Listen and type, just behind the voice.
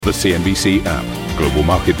The CNBC app. Global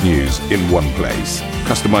market news in one place.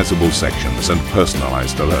 Customizable sections and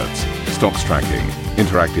personalized alerts. Stocks tracking,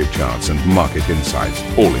 interactive charts and market insights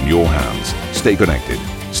all in your hands. Stay connected.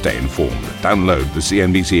 Stay informed. Download the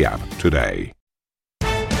CNBC app today.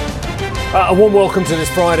 A warm welcome to this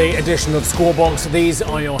Friday edition of Scorebox. These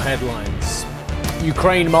are your headlines.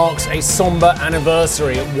 Ukraine marks a somber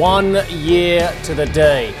anniversary, 1 year to the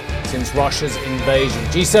day since Russia's invasion.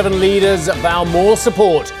 G7 leaders vow more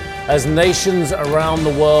support as nations around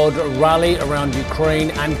the world rally around Ukraine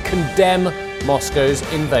and condemn Moscow's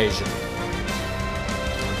invasion.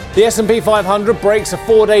 The S&P 500 breaks a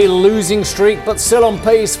 4-day losing streak, but still on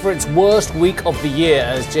pace for its worst week of the year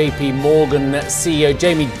as JP Morgan CEO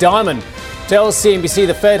Jamie Dimon tells CNBC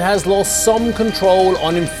the Fed has lost some control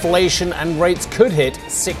on inflation and rates could hit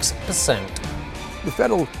 6%. The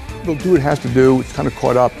Fed will do what it has to do. It's kind of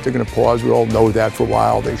caught up. They're going to pause. We all know that for a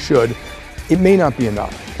while. They should. It may not be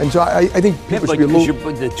enough. And so I think people should be a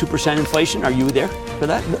little... The 2% inflation, are you there for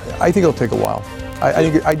that? I think it'll take a while.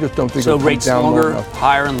 I just don't think so. It'll Rates down longer, long enough.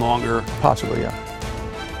 Higher and longer. Possibly, yeah.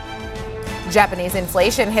 Japanese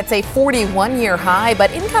inflation hits a 41-year high,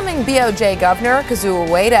 but incoming BOJ Governor Kazuo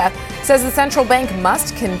Ueda says the central bank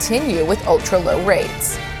must continue with ultra-low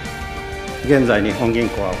rates.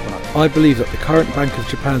 I believe that the current Bank of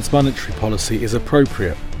Japan's monetary policy is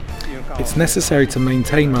appropriate. It's necessary to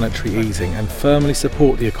maintain monetary easing and firmly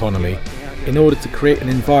support the economy in order to create an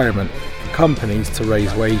environment for companies to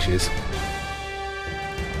raise wages.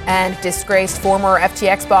 And disgraced former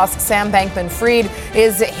FTX boss Sam Bankman-Fried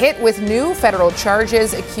is hit with new federal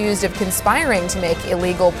charges, accused of conspiring to make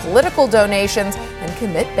illegal political donations and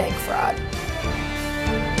commit bank fraud.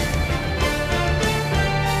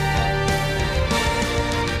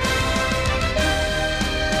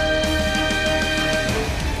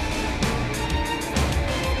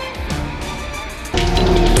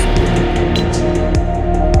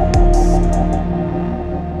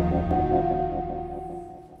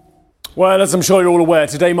 Well, as I'm sure you're all aware,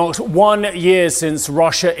 today marks 1 year since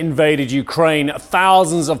Russia invaded Ukraine.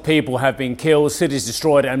 Thousands of people have been killed, cities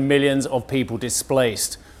destroyed, and millions of people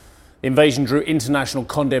displaced. The invasion drew international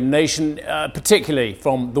condemnation, particularly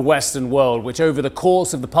from the Western world, which over the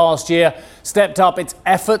course of the past year stepped up its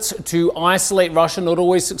efforts to isolate Russia, not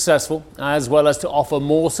always successful, as well as to offer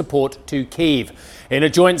more support to Kyiv. In a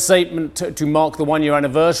joint statement to mark the 1 year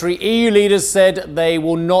anniversary, EU leaders said they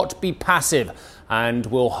will not be passive and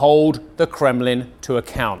will hold the Kremlin to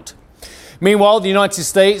account. Meanwhile, the United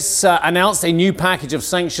States announced a new package of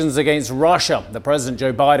sanctions against Russia. The President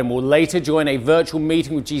Joe Biden will later join a virtual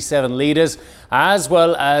meeting with G7 leaders, as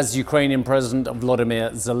well as Ukrainian President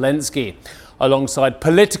Volodymyr Zelensky. Alongside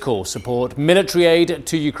political support, military aid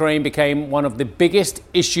to Ukraine became one of the biggest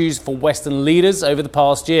issues for Western leaders over the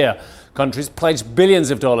past year. Countries pledged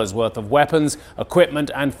billions of dollars worth of weapons,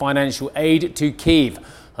 equipment, and financial aid to Kyiv.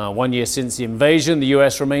 1 year since the invasion, the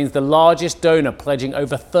US remains the largest donor, pledging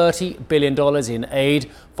over $30 billion in aid,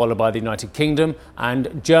 followed by the United Kingdom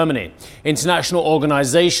and Germany. International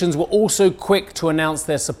organizations were also quick to announce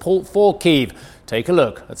their support for Kyiv. Take a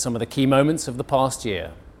look at some of the key moments of the past year.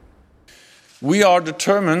 We are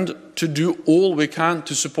determined to do all we can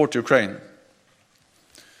to support Ukraine.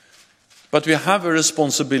 But we have a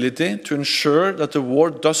responsibility to ensure that the war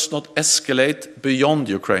does not escalate beyond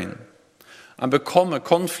Ukraine and become a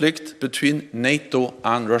conflict between NATO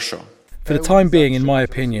and Russia. For the time being, in my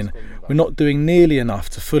opinion, we're not doing nearly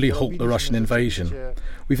enough to fully halt the Russian invasion.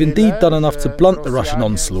 We've indeed done enough to blunt the Russian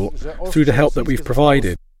onslaught through the help that we've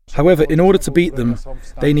provided. However, in order to beat them,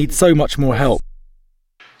 they need so much more help.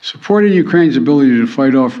 Supporting Ukraine's ability to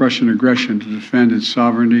fight off Russian aggression to defend its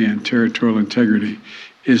sovereignty and territorial integrity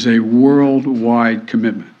is a worldwide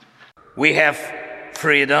commitment. We have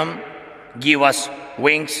freedom. Give us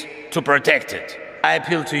wings to protect it. I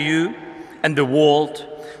appeal to you and the world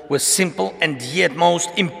with simple and yet most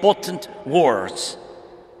important words.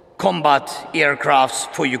 Combat aircrafts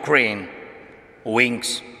for Ukraine.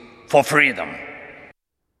 Wings for freedom.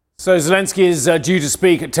 So Zelensky is due to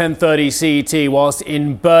speak at 10:30 CET, whilst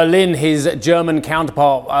in Berlin, his German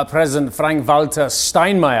counterpart, President Frank-Walter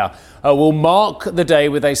Steinmeier, will mark the day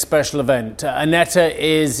with a special event. Annetta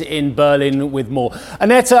is in Berlin with more.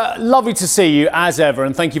 Annetta, lovely to see you as ever,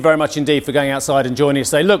 and thank you very much indeed for going outside and joining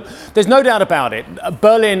us today. Look, there's no doubt about it.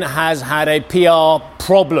 Berlin has had a PR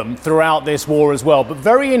problem throughout this war as well. But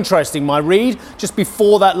very interesting, my read just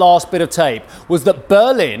before that last bit of tape was that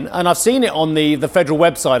Berlin, and I've seen it on the federal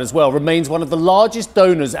website as well, remains one of the largest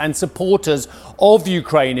donors and supporters of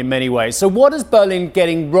Ukraine in many ways. So what is Berlin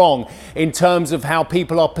getting wrong in terms of how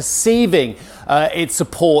people are perceiving its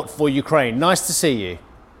support for Ukraine? Nice to see you.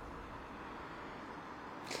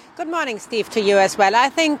 Good morning, Steve, to you as well. I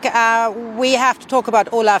think we have to talk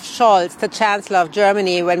about Olaf Scholz, the Chancellor of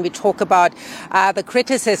Germany, when we talk about the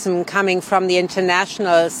criticism coming from the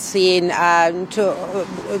international scene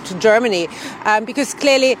to Germany. Because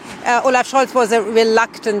clearly Olaf Scholz was a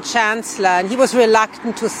reluctant Chancellor, and he was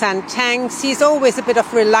reluctant to send tanks. He's always a bit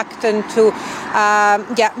of reluctant to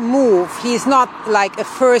move. He's not like a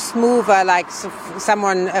first mover like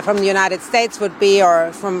someone from the United States would be,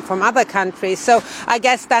 or from other countries. So I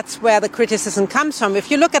guess that's where the criticism comes from. If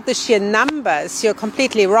you look at the sheer numbers, you're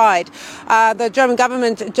completely right. The German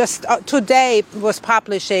government just today was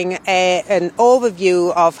publishing an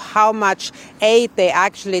overview of how much aid they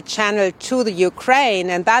actually channeled to the Ukraine,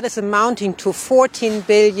 and that is amounting to 14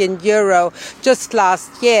 billion euro just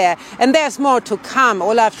last year. And there's more to come.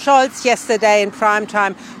 Olaf Scholz yesterday in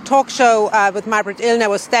primetime talk show with Marbrit Illner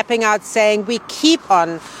was stepping out saying we keep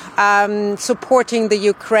on supporting the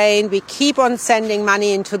Ukraine. We keep on sending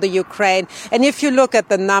money into the Ukraine. And if you look at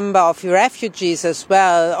the number of refugees as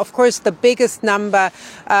well, of course, the biggest number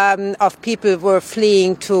of people were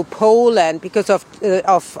fleeing to Poland because of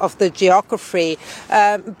the geography.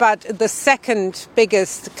 But the second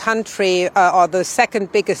biggest country or the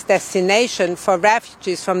second biggest destination for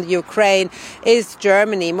refugees from the Ukraine is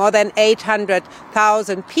Germany. More than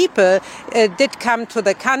 800,000 people did come to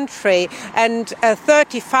the country, and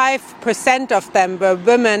 35% of them were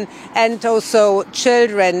women and also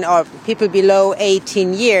children or people below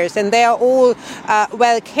 18 years. And they are all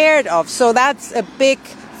well cared of. So that's a big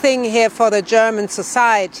thing here for the German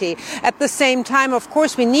society. At the same time, of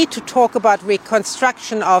course, we need to talk about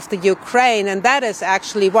reconstruction of the Ukraine, and that is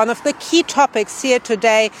actually one of the key topics here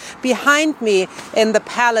today behind me in the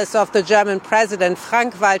palace of the German president,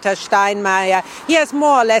 Frank-Walter Steinmeier. He has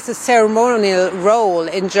more or less a ceremonial role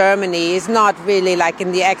in Germany. He's not really like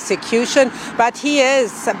in the execution, but he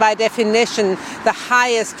is, by definition, the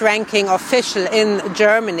highest ranking official in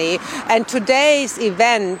Germany. And today's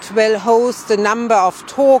event will host a number of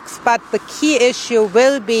talks, but the key issue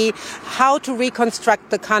will be how to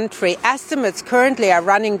reconstruct the country. Estimates currently are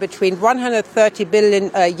running between 130 billion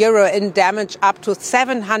euro in damage up to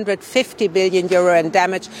 750 billion euro in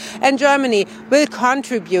damage. And Germany will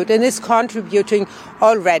contribute and is contributing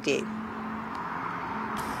already.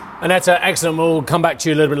 Annette, excellent. We'll come back to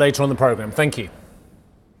you a little bit later on the programme. Thank you.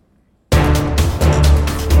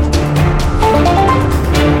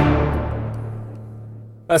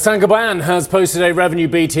 Saint-Gobain has posted a revenue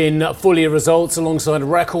beat in full-year results alongside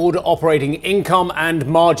record operating income and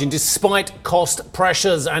margin despite cost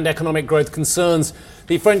pressures and economic growth concerns.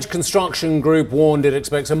 The French construction group warned it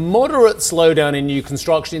expects a moderate slowdown in new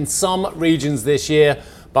construction in some regions this year,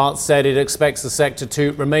 but said it expects the sector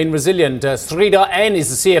to remain resilient. Sreedhar N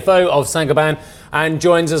is the CFO of Saint-Gobain and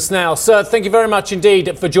joins us now. Sir, thank you very much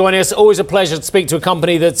indeed for joining us. Always a pleasure to speak to a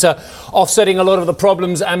company that's offsetting a lot of the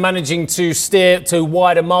problems and managing to steer to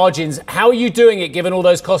wider margins. How are you doing it given all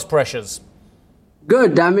those cost pressures?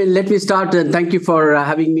 Good. I mean, let me start, and thank you for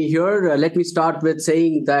having me here. Let me start with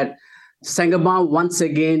saying that Saint-Gobain once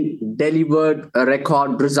again delivered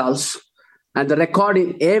record results. And the record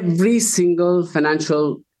in every single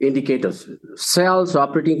financial indicators, sales,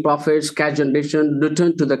 operating profits, cash generation,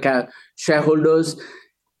 return to the shareholders,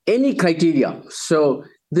 any criteria. So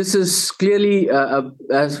this is clearly an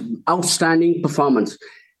outstanding performance.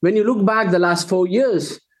 When you look back the last 4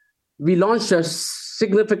 years, we launched a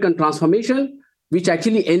significant transformation, which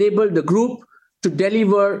actually enabled the group to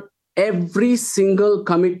deliver every single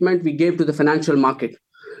commitment we gave to the financial market.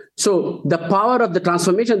 So the power of the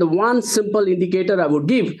transformation, the one simple indicator I would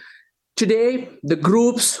give, today the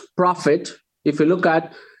group's profit, if you look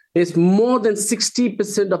at, is more than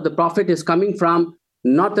 60% of the profit is coming from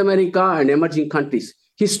North America and emerging countries.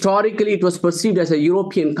 Historically, it was perceived as a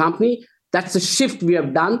European company. That's a shift we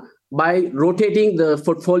have done by rotating the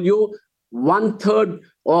portfolio. 1/3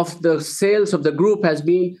 of the sales of the group has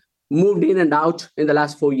been moved in and out in the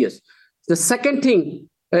last 4 years. The second thing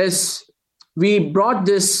is we brought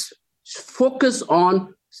this focus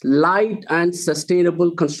on light and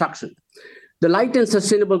sustainable construction. The light and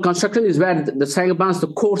sustainable construction is where the Saint-Gobain is the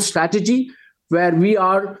core strategy, where we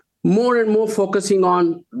are more and more focusing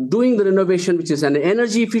on doing the renovation, which is an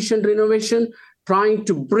energy efficient renovation, trying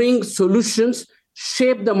to bring solutions,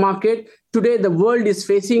 shape the market. Today, the world is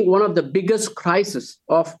facing one of the biggest crises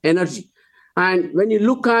of energy. And when you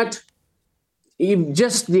look at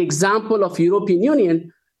just the example of European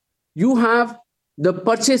Union, you have the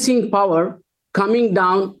purchasing power coming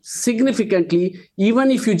down significantly. Even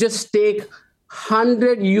if you just take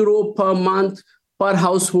 100 euro per month per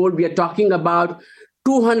household, we are talking about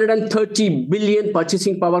 230 billion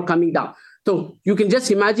purchasing power coming down. So you can just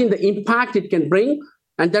imagine the impact it can bring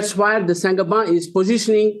And that's why the Saint-Gobain is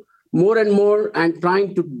positioning more and more and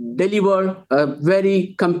trying to deliver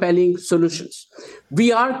very compelling solutions.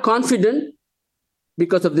 We are confident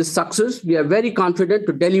because of this success. We are very confident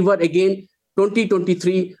to deliver again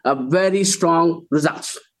 2023 a very strong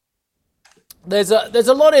results. There's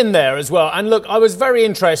a lot in there as well. And look, I was very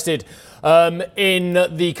interested in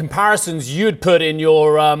the comparisons you'd put in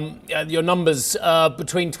your numbers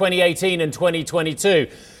between 2018 and 2022.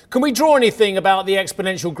 Can we draw anything about the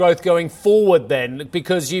exponential growth going forward then?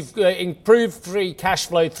 Because you've improved free cash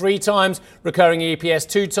flow 3 times, recurring EPS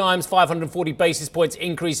 2 times, 540 basis points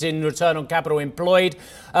increase in return on capital employed.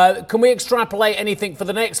 Can we extrapolate anything for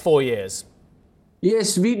the next 4 years?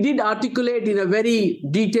 Yes, we did articulate in a very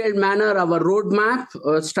detailed manner our roadmap,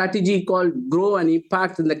 a strategy called Grow and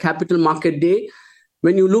Impact in the Capital Market Day.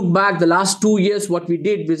 When you look back the last 2 years, what we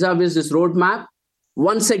did vis-a-vis this roadmap,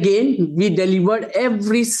 once again, we delivered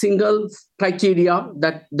every single criteria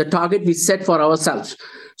that the target we set for ourselves.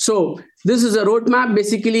 So this is a roadmap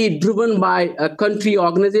basically driven by a country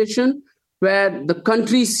organization where the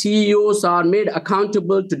country CEOs are made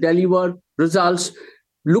accountable to deliver results.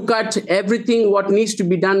 Look at everything what needs to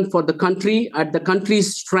be done for the country at the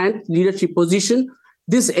country's strength, leadership position.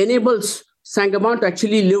 This enables Saint-Gobain to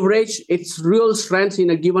actually leverage its real strengths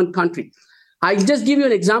in a given country. I'll just give you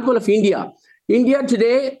an example of India. India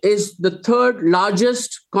today is the 3rd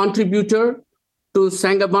largest contributor to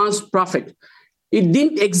Saint-Gobain's profit. It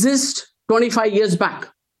didn't exist 25 years back.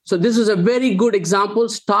 So this is a very good example,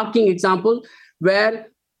 starking example, where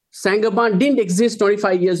Saint-Gobain didn't exist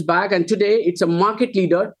 25 years back, and today it's a market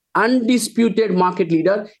leader, undisputed market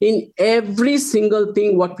leader in every single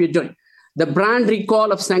thing what we're doing. The brand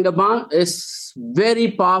recall of Saint-Gobain is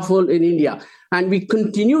very powerful in India, and we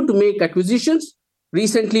continue to make acquisitions.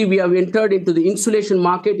 Recently, we have entered into the insulation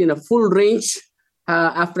market in a full range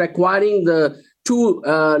after acquiring the 2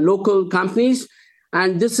 local companies.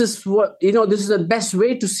 And this is this is the best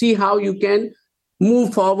way to see how you can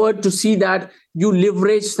move forward, to see that you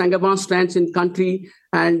leverage Saint-Gobain's strengths in country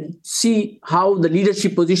and see how the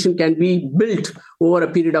leadership position can be built over a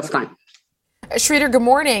period of time. Sreedhar, good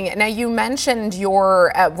morning. Now, you mentioned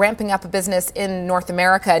you're ramping up a business in North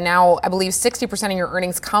America. Now, I believe 60% of your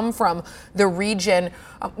earnings come from the region.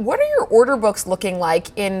 What are your order books looking like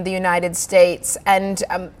in the United States? And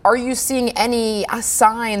are you seeing any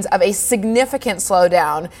signs of a significant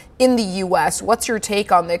slowdown in the U.S.? What's your take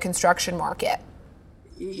on the construction market?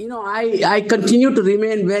 I continue to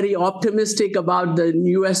remain very optimistic about the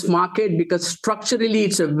U.S. market because structurally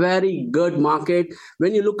it's a very good market.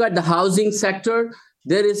 When you look at the housing sector,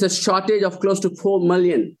 there is a shortage of close to 4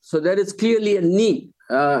 million. So there is clearly a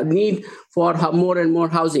need for more and more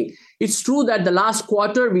housing. It's true that the last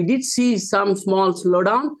quarter we did see some small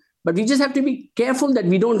slowdown, but we just have to be careful that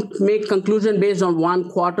we don't make conclusion based on one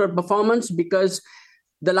quarter performance, because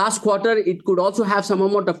the last quarter, it could also have some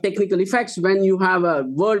amount of technical effects. When you have a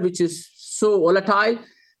world which is so volatile,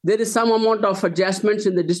 there is some amount of adjustments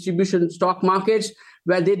in the distribution stock markets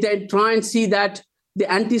where they then try and see that they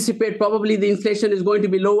anticipate probably the inflation is going to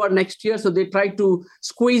be lower next year. So they try to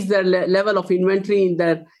squeeze their level of inventory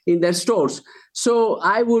in their stores. So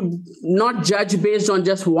I would not judge based on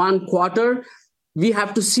just one quarter. We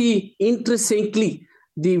have to see intrinsically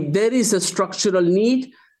there is a structural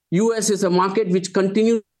need. U.S. is a market which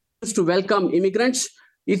continues to welcome immigrants.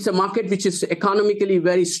 It's a market which is economically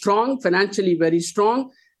very strong, financially very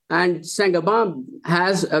strong, and Saint-Gobain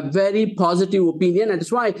has a very positive opinion. And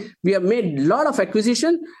that's why we have made a lot of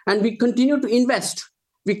acquisition and we continue to invest.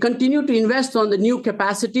 We continue to invest on the new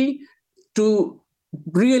capacity to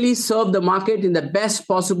really serve the market in the best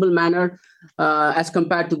possible manner as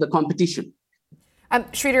compared to the competition.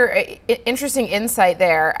 Sreedhar, interesting insight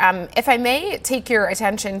there. If I may take your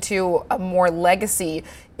attention to a more legacy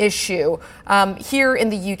issue. Here in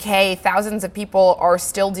the UK, thousands of people are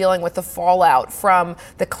still dealing with the fallout from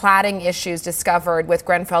the cladding issues discovered with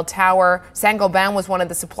Grenfell Tower. Saint-Gobain was one of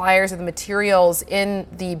the suppliers of the materials in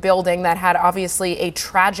the building that had obviously a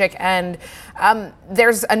tragic end.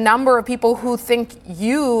 There's a number of people who think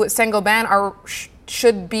you, Saint-Gobain,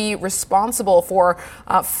 should be responsible for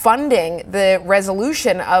funding the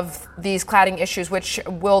resolution of these cladding issues, which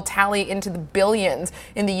will tally into the billions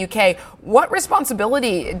in the UK. What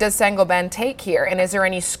responsibility does Saint-Gobain take here? And is there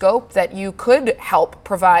any scope that you could help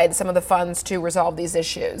provide some of the funds to resolve these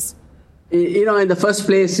issues? In the first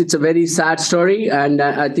place, it's a very sad story. And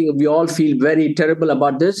I think we all feel very terrible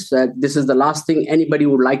about this. This is the last thing anybody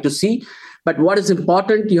would like to see. But what is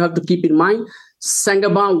important, you have to keep in mind,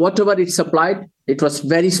 Saint-Gobain, whatever it supplied, it was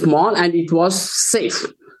very small and it was safe.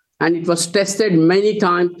 and it was tested many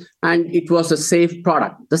times, and it was a safe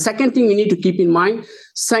product. The second thing we need to keep in mind,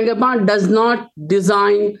 Saint-Gobain does not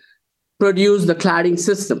produce the cladding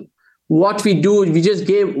system. What we do, we just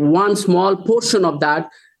gave one small portion of that.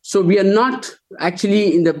 So we are not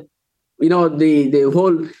actually in the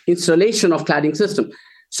whole installation of cladding system.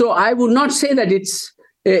 So I would not say that it's,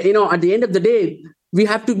 at the end of the day, we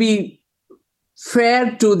have to be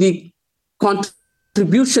fair to the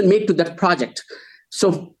contribution made to that project.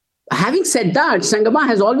 So having said that, Saint-Gobain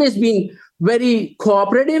has always been very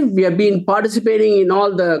cooperative. We have been participating in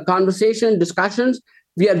all the conversation, discussions.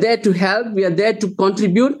 We are there to help. We are there to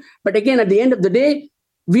contribute. But again, at the end of the day,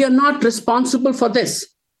 we are not responsible for this.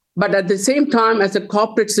 But at the same time, as a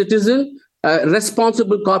corporate citizen, a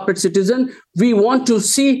responsible corporate citizen, we want to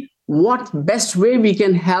see what best way we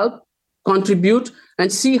can help, contribute,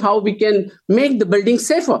 and see how we can make the building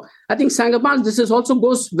safer. I think Saint-Gobain, this is also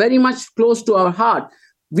goes very much close to our heart.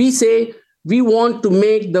 We say we want to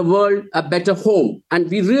make the world a better home, and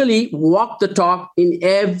we really walk the talk in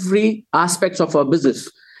every aspect of our business.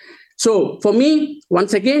 So for me,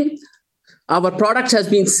 once again, our product has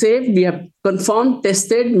been safe. We have confirmed,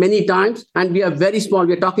 tested many times, and we are very small.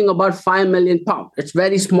 We're talking about 5 million pounds. It's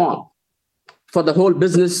very small for the whole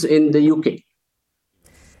business in the UK.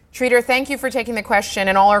 Sridhar, thank you for taking the question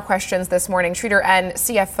and all our questions this morning. Sridhar N,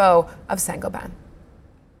 CFO of Saint-Gobain.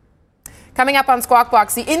 Coming up on Squawk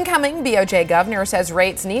Box, the incoming BOJ governor says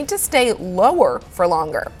rates need to stay lower for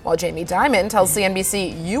longer, while Jamie Dimon tells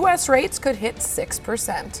CNBC U.S. rates could hit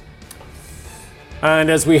 6%. And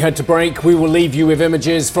as we head to break, we will leave you with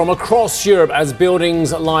images from across Europe as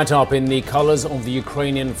buildings light up in the colours of the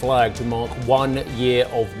Ukrainian flag to mark 1 year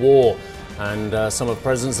of war. And some of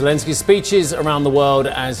President Zelensky's speeches around the world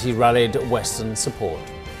as he rallied Western support.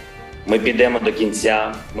 We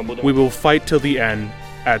will fight till the end,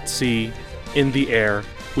 at sea, in the air.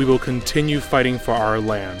 We will continue fighting for our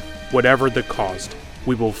land, whatever the cost.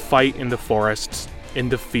 We will fight in the forests, in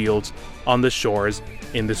the fields, on the shores,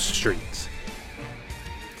 in the streets.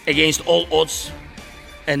 Against all odds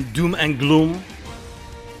and doom and gloom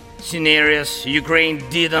scenarios, Ukraine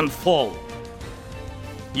didn't fall.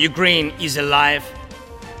 Ukraine is alive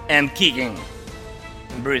and kicking.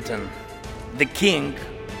 Britain, the king,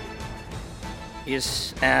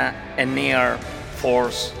 is an Air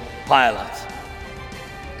Force pilot.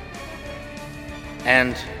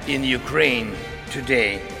 And in Ukraine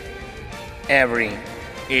today, every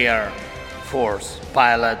Air Force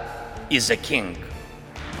pilot is a king.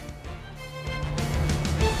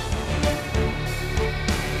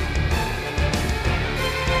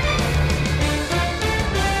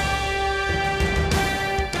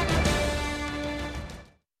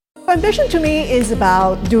 Ambition to me is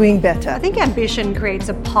about doing better. I think ambition creates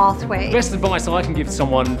a pathway. The best advice I can give to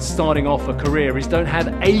someone starting off a career is don't have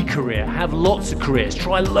a career, have lots of careers.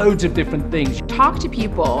 Try loads of different things. Talk to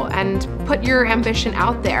people and put your ambition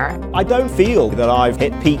out there. I don't feel that I've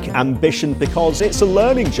hit peak ambition because it's a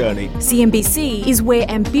learning journey. CNBC is where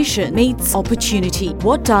ambition meets opportunity.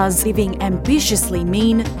 What does living ambitiously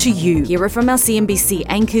mean to you? Hear it from our CNBC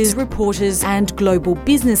anchors, reporters, and global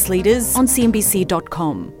business leaders on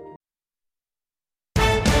CNBC.com.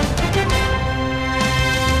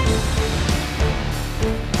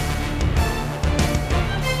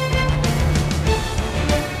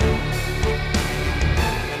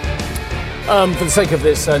 For the sake of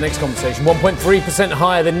this next conversation, 1.3%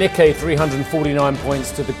 higher than Nikkei, 349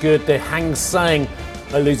 points to the good. The Hang Seng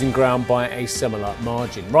are losing ground by a similar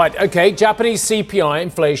margin. Right, okay, Japanese CPI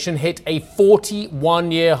inflation hit a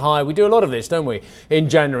 41-year high. We do a lot of this, don't we? In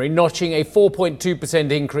January, notching a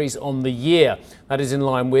 4.2% increase on the year. That is in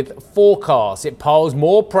line with forecasts. It piles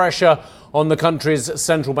more pressure on the country's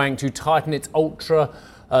central bank to tighten its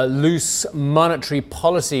loose monetary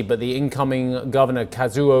policy, but the incoming governor,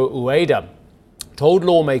 Kazuo Ueda, told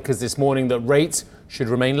lawmakers this morning that rates should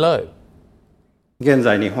remain low. I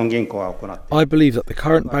believe that the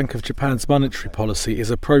current Bank of Japan's monetary policy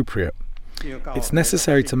is appropriate. It's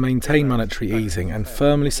necessary to maintain monetary easing and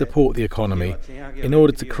firmly support the economy in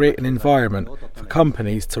order to create an environment for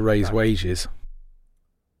companies to raise wages.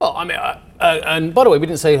 Well, I mean, and by the way, we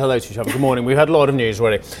didn't say hello to each other. Good morning. We've had a lot of news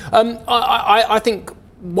already. I think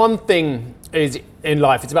one thing is in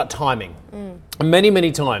life, it's about timing. And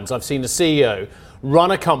many times I've seen a CEO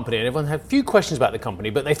run a company and everyone had a few questions about the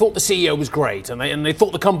company, but they thought the CEO was great and they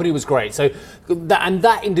thought the company was great. So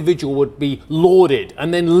that individual would be lauded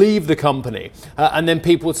and then leave the company. And then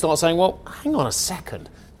people would start saying, well, hang on a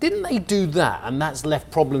second. Didn't they do that? And that's left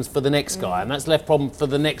problems for the next guy, and that's left problems for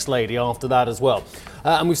the next lady after that as well.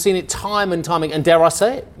 And we've seen it time and time again, and dare I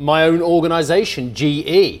say it, my own organisation,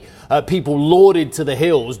 GE. People lauded to the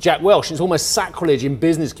hills Jack Welch. It's almost sacrilege in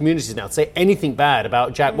business communities now to say anything bad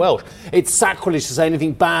about Jack Welch. It's sacrilege to say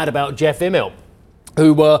anything bad about Jeff Immelt,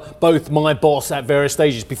 who were both my boss at various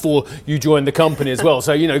stages before you joined the company as well.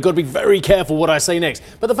 So, you've got to be very careful what I say next.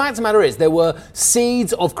 But the fact of the matter is, there were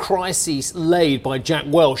seeds of crises laid by Jack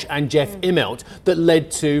Welch and Jeff Immelt that led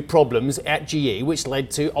to problems at GE, which led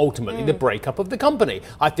to ultimately the breakup of the company.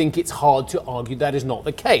 I think it's hard to argue that is not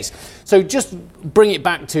the case. So just bring it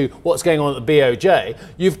back to what's going on at the BOJ.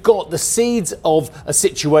 You've got the seeds of a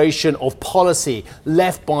situation of policy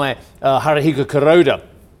left by Haruhiko Kuroda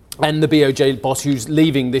and the BOJ boss who's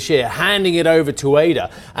leaving this year, handing it over to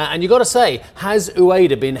Ueda. And you've got to say, has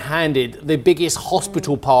Ueda been handed the biggest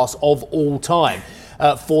hospital pass of all time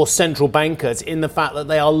for central bankers in the fact that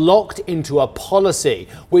they are locked into a policy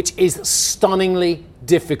which is stunningly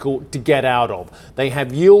difficult to get out of? They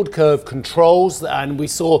have yield curve controls, and we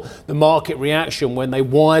saw the market reaction when they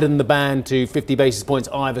widened the band to 50 basis points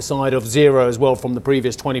either side of zero as well from the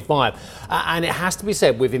previous 25. And it has to be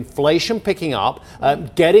said, with inflation picking up,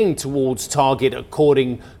 getting towards target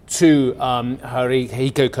according to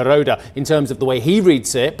Haruhiko Kuroda in terms of the way he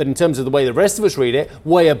reads it, but in terms of the way the rest of us read it,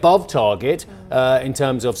 way above target in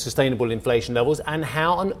terms of sustainable inflation levels. And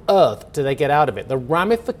how on earth do they get out of it? The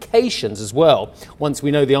ramifications as well, once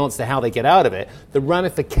we know the answer to how they get out of it, the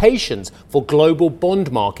ramifications for global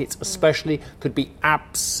bond markets especially could be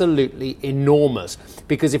absolutely enormous.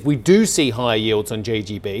 Because if we do see higher yields on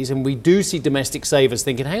JGBs and we do see domestic savers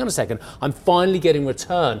thinking, hang on a second, I'm finally getting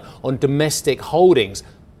return on domestic holdings,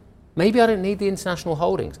 maybe I don't need the international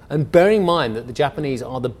holdings. And bearing in mind that the Japanese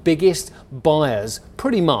are the biggest buyers,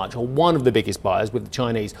 pretty much, or one of the biggest buyers with the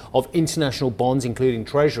Chinese, of international bonds, including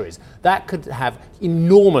treasuries, that could have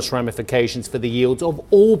enormous ramifications for the yields of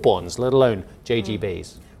all bonds, let alone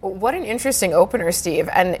JGBs. What an interesting opener, Steve.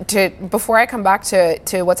 And before I come back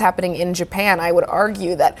to what's happening in Japan, I would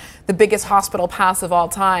argue that the biggest hospital pass of all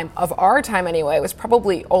time, of our time anyway, was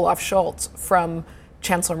probably Olaf Scholz from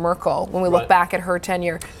Chancellor Merkel, when we look back at her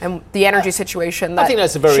tenure and the energy situation that I think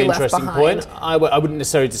that's a very she left interesting behind. point. I wouldn't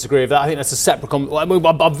necessarily disagree with that. I think that's a separate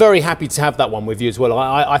I'm very happy to have that one with you as well.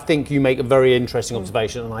 I think you make a very interesting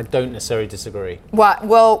observation, and I don't necessarily disagree.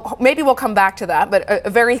 Well, maybe we'll come back to that, but a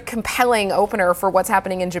very compelling opener for what's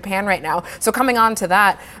happening in Japan right now. So coming on to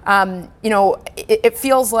that, it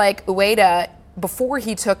feels like Ueda, before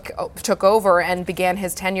he took over and began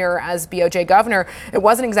his tenure as BOJ governor, it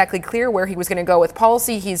wasn't exactly clear where he was going to go with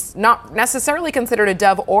policy. He's not necessarily considered a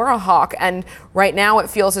dove or a hawk, and right now it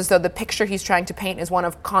feels as though the picture he's trying to paint is one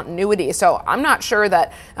of continuity. So I'm not sure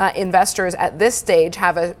that investors at this stage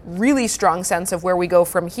have a really strong sense of where we go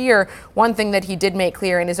from here. One thing that he did make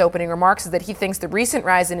clear in his opening remarks is that he thinks the recent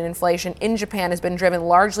rise in inflation in Japan has been driven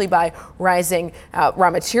largely by rising raw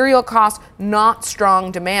material costs, not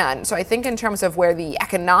strong demand. So I think in terms of where the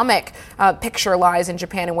economic picture lies in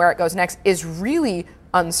Japan and where it goes next is really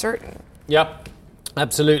uncertain. Yep.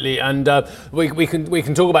 Absolutely, and we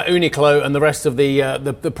can talk about Uniqlo and the rest of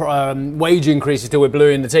the wage increases till we're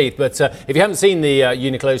blue in the teeth. But if you haven't seen the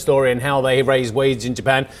Uniqlo story and how they raise wages in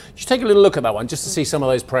Japan, you should take a little look at that one just to see some of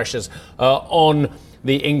those pressures on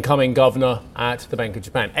the incoming governor at the Bank of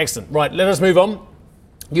Japan. Excellent. Right, let us move on.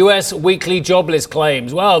 US weekly jobless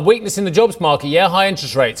claims. Well, weakness in the jobs market, yeah, high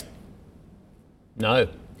interest rates. No.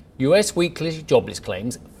 US weekly jobless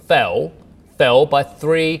claims fell by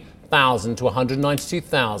 3,000 to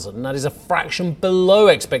 192,000. That is a fraction below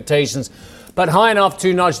expectations, but high enough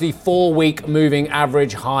to nudge the 4-week moving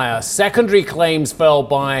average higher. Secondary claims fell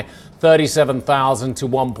by 37,000 to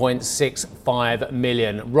 1.65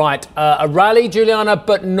 million. Right, a rally, Juliana,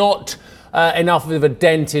 but not enough of a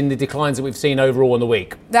dent in the declines that we've seen overall in the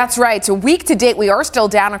week. That's right. So week to date, we are still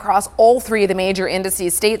down across all three of the major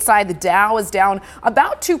indices. Stateside, the Dow is down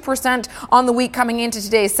about 2% on the week coming into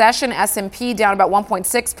today's session. S&P down about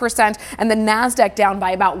 1.6%, and the NASDAQ down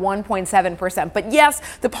by about 1.7%. But yes,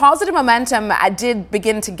 the positive momentum did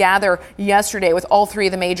begin to gather yesterday with all three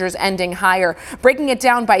of the majors ending higher. Breaking it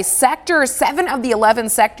down by sector, 7 of the 11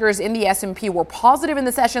 sectors in the S&P were positive in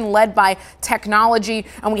the session, led by technology,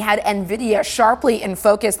 and we had NVIDIA sharply in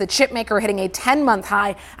focus, the chipmaker hitting a 10-month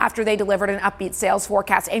high after they delivered an upbeat sales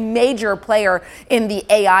forecast, a major player in the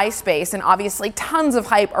AI space, and obviously tons of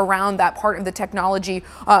hype around that part of the technology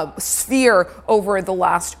sphere over the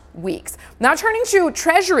last weeks. Now turning to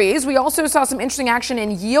treasuries, we also saw some interesting action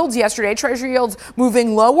in yields yesterday. Treasury yields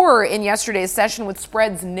moving lower in yesterday's session with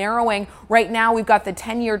spreads narrowing. Right now we've got the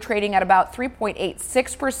 10-year trading at about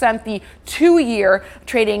 3.86%, the 2-year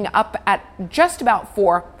trading up at just about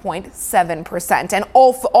 4.7%. And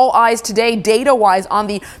all eyes today, data-wise, on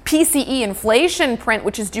the PCE inflation print,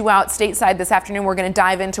 which is due out stateside this afternoon. We're going to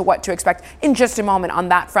dive into what to expect in just a moment on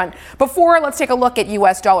that front. Before, let's take a look at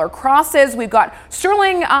U.S. dollar crosses. We've got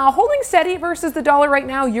sterling holding steady versus the dollar right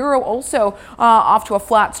now. Euro also off to a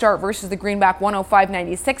flat start versus the greenback.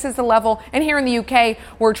 105.96 is the level. And here in the UK,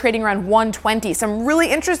 we're trading around 120. Some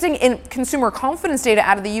really interesting consumer confidence data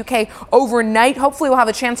out of the UK overnight. Hopefully we'll have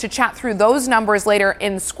a chance to chat through those numbers later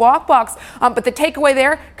in Squawk Box. But the takeaway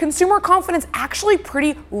there, consumer confidence actually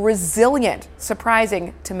pretty resilient,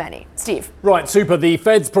 surprising to many. Steve. Right, super. The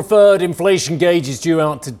Fed's preferred inflation gauge is due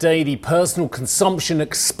out today. The Personal Consumption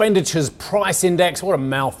Expenditures Price Index, what a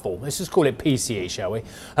mouthful. Let's just call it PCE, shall we?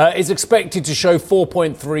 Is expected to show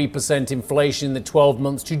 4.3% inflation in the 12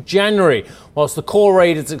 months to January, whilst the core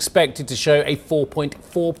rate is expected to show a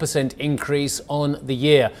 4.4% increase on the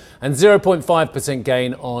year and 0.5%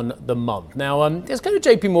 gain on the month. Now, let's go to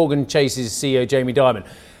JP Morgan Chase's CEO, Jamie Dimon.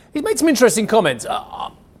 He's made some interesting comments.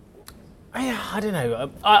 I don't know.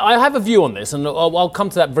 I have a view on this, and I'll come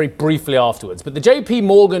to that very briefly afterwards. But the JP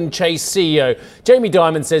Morgan Chase CEO, Jamie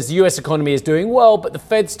Dimon, says the US economy is doing well, but the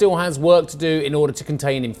Fed still has work to do in order to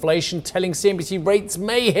contain inflation, telling CNBC rates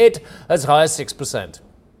may hit as high as 6%.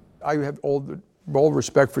 I have all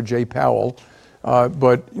respect for Jay Powell,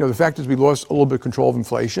 but the fact is we lost a little bit of control of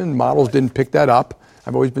inflation. Models didn't pick that up.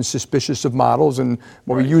 I've always been suspicious of models, and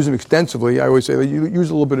when we use them extensively, I always say that you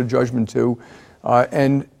use a little bit of judgment too.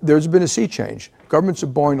 And there's been a sea change. Governments are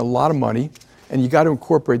borrowing a lot of money, and you got to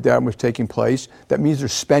incorporate that in what's taking place. That means they're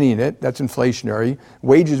spending it. That's inflationary.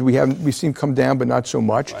 Wages we've seen come down, but not so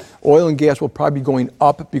much. Right. Oil and gas will probably be going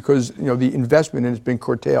up because the investment in it has been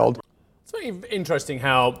curtailed. It's very interesting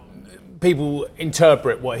how people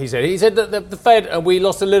interpret what he said. He said that the Fed, we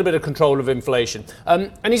lost a little bit of control of inflation.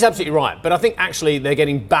 And he's absolutely right. But I think actually they're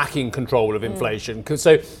getting back in control of inflation.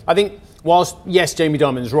 So I think whilst, yes, Jamie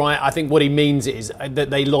Dimon's right, I think what he means is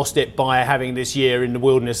that they lost it by having this year in the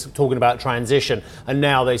wilderness talking about transition. And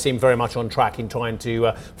now they seem very much on track in trying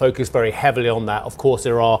to focus very heavily on that. Of course,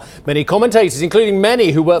 there are many commentators, including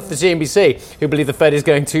many who work for CNBC, who believe the Fed is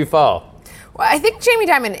going too far. Well, I think Jamie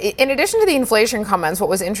Dimon, in addition to the inflation comments, what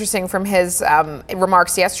was interesting from his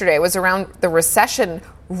remarks yesterday was around the recession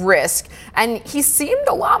risk. And he seemed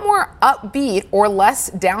a lot more upbeat, or less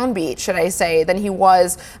downbeat, should I say, than he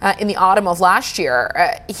was in the autumn of last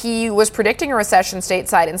year. He was predicting a recession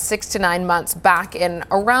stateside in 6 to 9 months back in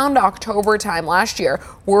around October time last year.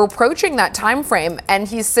 We're approaching that time frame, and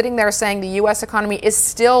he's sitting there saying the U.S. economy is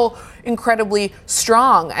still incredibly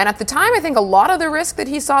strong. And at the time, I think a lot of the risk that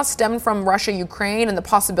he saw stemmed from Russia, Ukraine, and the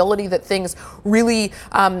possibility that things really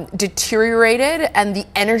deteriorated, and the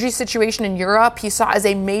energy situation in Europe he saw as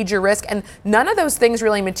a major risk. And none of those things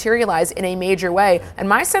really materialized in a major way. And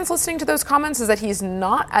my sense listening to those comments is that he's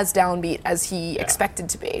not as downbeat as he expected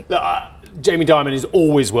to be. Jamie Dimon is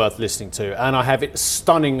always worth listening to, and I have a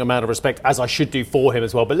stunning amount of respect, as I should do, for him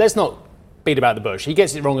as well. But let's not beat about the bush. He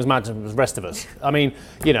gets it wrong as much as the rest of us. I mean,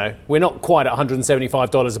 we're not quite at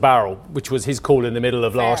 $175 a barrel, which was his call in the middle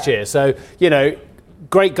of last year. So,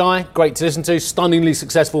 great guy, great to listen to, stunningly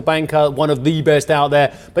successful banker, one of the best out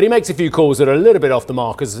there. But he makes a few calls that are a little bit off the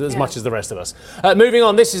mark as much as the rest of us. Moving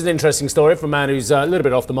on, this is an interesting story from a man who's a little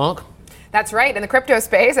bit off the mark. That's right. In the crypto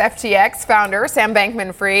space, FTX founder Sam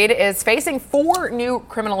Bankman-Fried is facing 4 new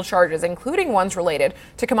criminal charges, including ones related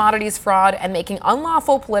to commodities fraud and making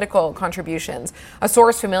unlawful political contributions. A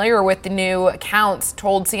source familiar with the new accounts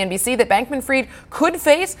told CNBC that Bankman-Fried could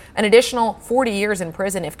face an additional 40 years in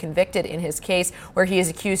prison if convicted in his case, where he is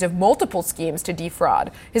accused of multiple schemes to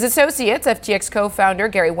defraud. His associates, FTX co-founder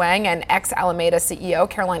Gary Wang and ex-Alameda CEO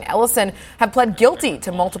Caroline Ellison, have pled guilty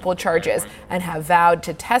to multiple charges and have vowed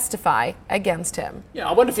to testify against him. Yeah,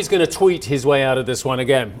 I wonder if he's going to tweet his way out of this one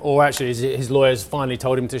again, or actually his lawyers finally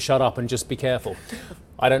told him to shut up and just be careful.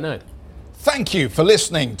 I don't know. Thank you for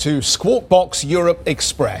listening to Squawk Box Europe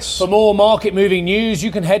Express. For more market-moving news,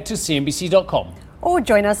 you can head to CNBC.com. Or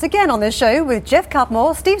join us again on the show with Jeff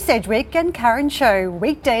Cutmore, Steve Sedgwick and Karen Cho,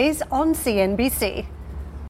 weekdays on CNBC.